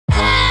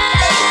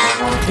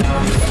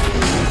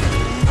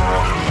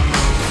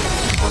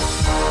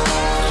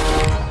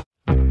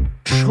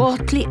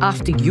Shortly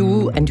after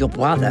you and your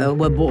brother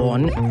were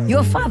born,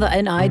 your father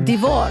and I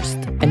divorced,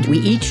 and we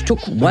each took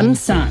one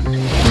son.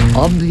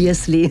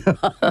 Obviously,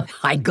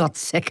 I got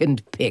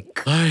second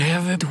pick. I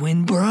have a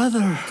twin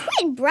brother.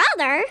 Twin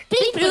brother?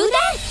 Big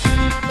brother?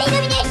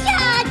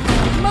 Denomination!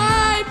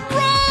 My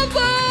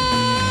brother!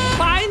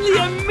 Finally,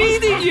 I'm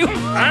meeting you.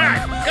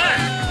 Good.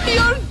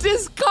 Your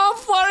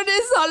discomfort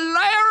is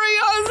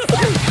hilarious.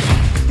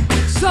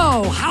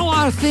 So, how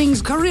are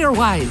things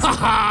career-wise?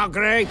 Haha,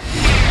 great.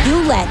 You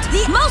let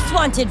the most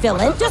wanted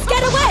villain just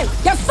get away.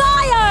 You're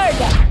fired!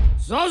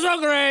 So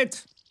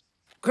great.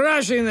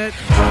 Crushing it.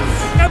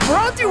 I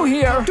brought you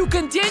here to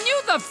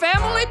continue the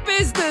family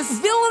business.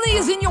 Villainy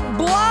is in your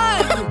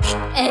blood.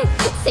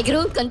 C'est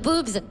gros con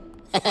boobs.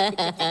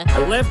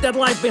 I left that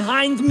life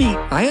behind me.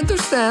 I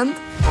understand.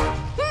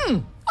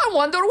 I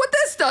wonder what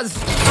this does.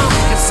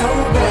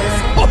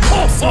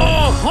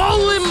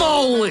 Holy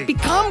moly!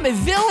 Become a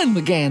villain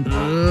again.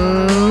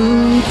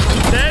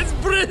 That's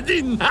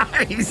pretty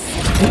nice.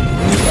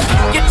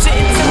 Get you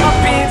into my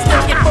pants,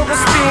 take it for a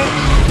spin.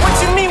 What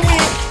you mean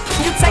when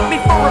you take me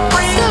for a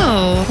friend?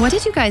 So, what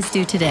did you guys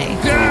do today?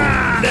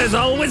 There's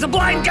always a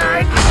blind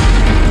guy.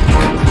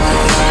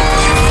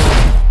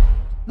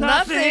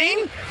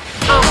 Nothing.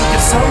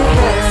 So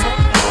bad,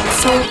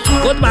 so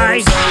good. Goodbye.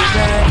 So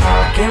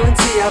bad.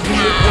 Guarantee I'll be the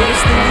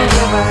greatest thing you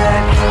ever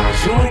had.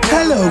 You ain't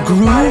Hello, got Gru.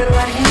 nobody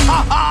like me.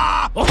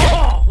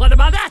 Oh, what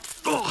about that?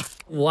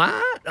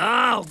 What?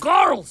 Oh,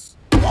 girls.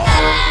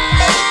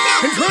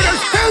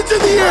 Intruders, hands in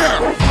the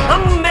air!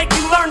 I'm gonna make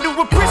you learn to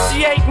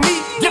appreciate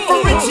me,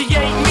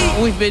 differentiate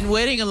me. We've been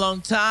waiting a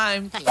long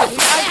time.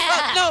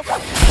 No.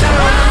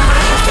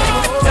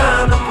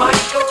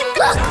 Dynamite.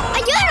 Look, a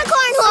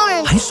unicorn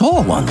horn! I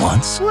saw one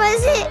once.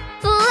 Was it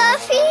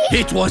fluffy?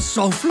 It was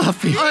so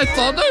fluffy. I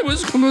thought I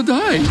was gonna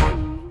die.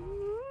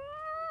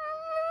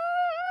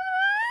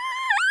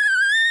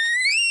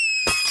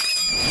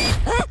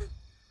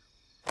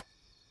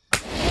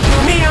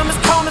 Me, I'm as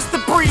calm as the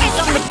breeze.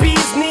 I'm the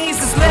bee's knees,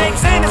 his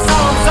legs, and his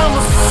arms. I'm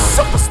a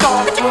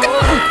superstar.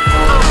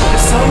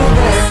 So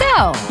bad.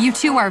 So, you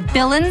two are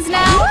villains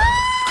now?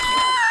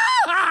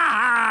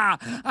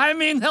 I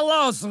mean,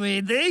 hello,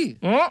 sweetie.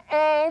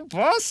 Uh-oh,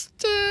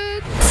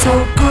 busted. So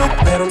good,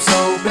 but I'm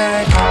so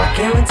bad. I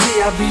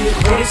guarantee I'll be the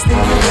greatest thing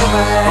you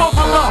ever had.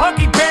 Over the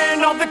huggy bear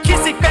and all the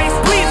kissy face,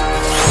 please.